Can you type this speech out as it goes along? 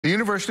The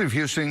University of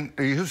Houston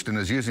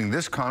is using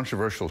this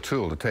controversial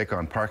tool to take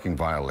on parking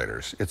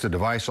violators. It's a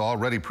device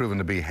already proven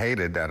to be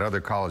hated at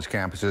other college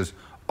campuses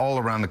all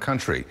around the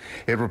country.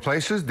 It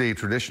replaces the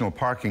traditional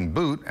parking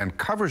boot and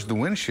covers the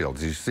windshield,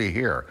 as you see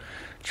here.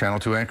 Channel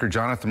 2 anchor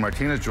Jonathan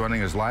Martinez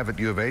joining us live at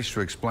U of H to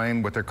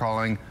explain what they're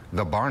calling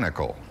the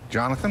Barnacle.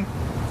 Jonathan?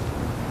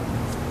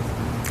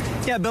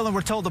 Yeah, Bill, and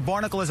we're told the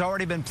Barnacle has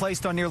already been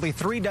placed on nearly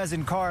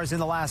 36 cars in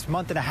the last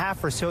month and a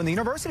half or so. And the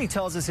university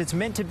tells us it's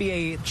meant to be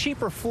a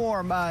cheaper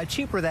form,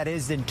 cheaper that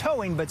is, than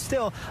towing, but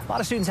still a lot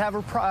of students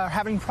are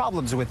having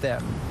problems with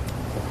them.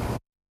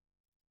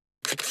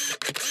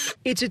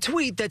 It's a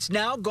tweet that's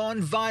now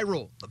gone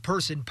viral. The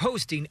person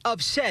posting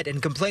upset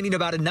and complaining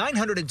about a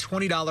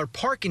 $920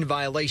 parking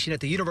violation at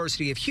the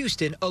University of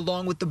Houston,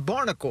 along with the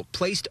Barnacle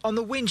placed on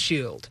the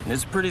windshield.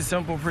 It's pretty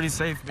simple, pretty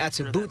safe. That's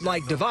a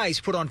boot-like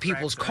device put on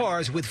people's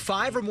cars with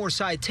 5 or more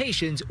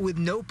citations with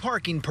no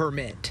parking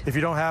permit. If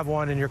you don't have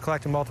one and you're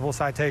collecting multiple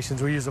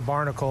citations, we use a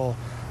Barnacle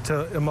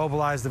to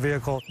immobilize the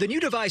vehicle. The new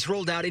device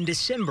rolled out in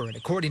December, and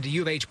according to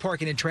U of H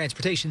Parking and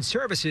Transportation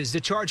Services, the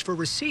charge for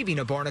receiving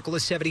a Barnacle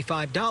is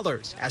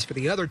 $75. As for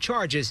the other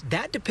charges,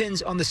 that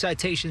depends on the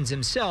citations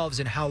themselves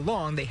and how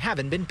long they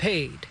haven't been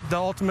paid. The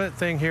ultimate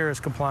thing here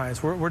is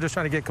compliance. We're just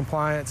trying to get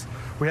compliance.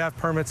 We have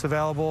permits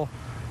available.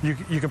 You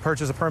can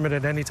purchase a permit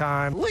at any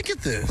time. Look at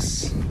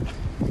this.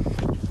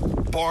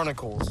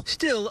 Barnacles.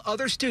 Still,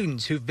 other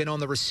students who've been on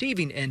the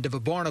receiving end of a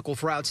Barnacle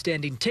for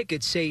outstanding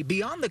tickets say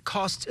beyond the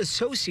costs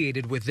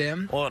associated with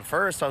them. Well, at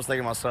first I was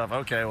thinking to myself,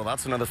 okay, well,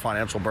 that's another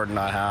financial burden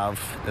I have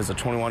as a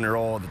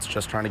 21-year-old that's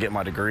just trying to get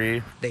my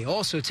degree. They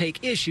also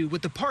take issue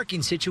with the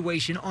parking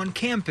situation on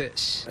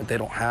campus. They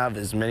don't have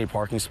as many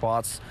parking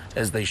spots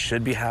as they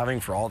should be having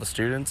for all the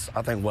students.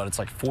 I think, it's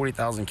like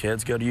 40,000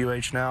 kids go to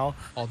UH now.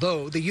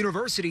 Although the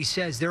university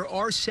says there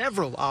are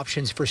several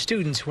options for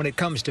students when it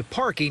comes to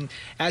parking.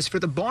 As for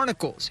the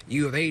Barnacle,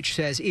 U of H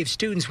says if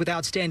students with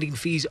outstanding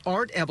fees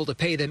aren't able to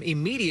pay them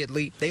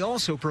immediately, they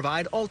also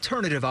provide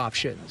alternative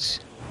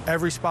options.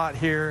 Every spot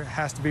here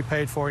has to be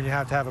paid for, and you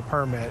have to have a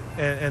permit,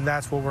 and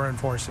that's what we're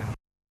enforcing.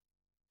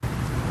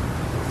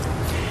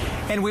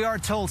 And we are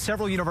told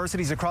several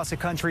universities across the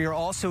country are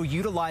also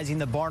utilizing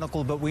the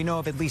Barnacle, but we know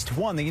of at least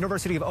one, the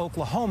University of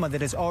Oklahoma,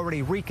 that is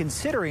already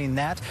reconsidering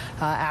that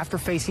after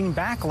facing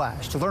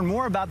backlash. To learn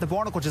more about the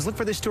Barnacle, just look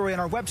for this story on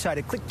our website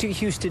at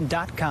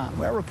click2houston.com.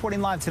 We're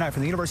reporting live tonight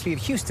from the University of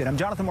Houston. I'm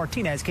Jonathan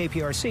Martinez,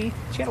 KPRC,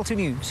 Channel 2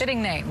 News.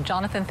 Fitting name.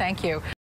 Jonathan, thank you.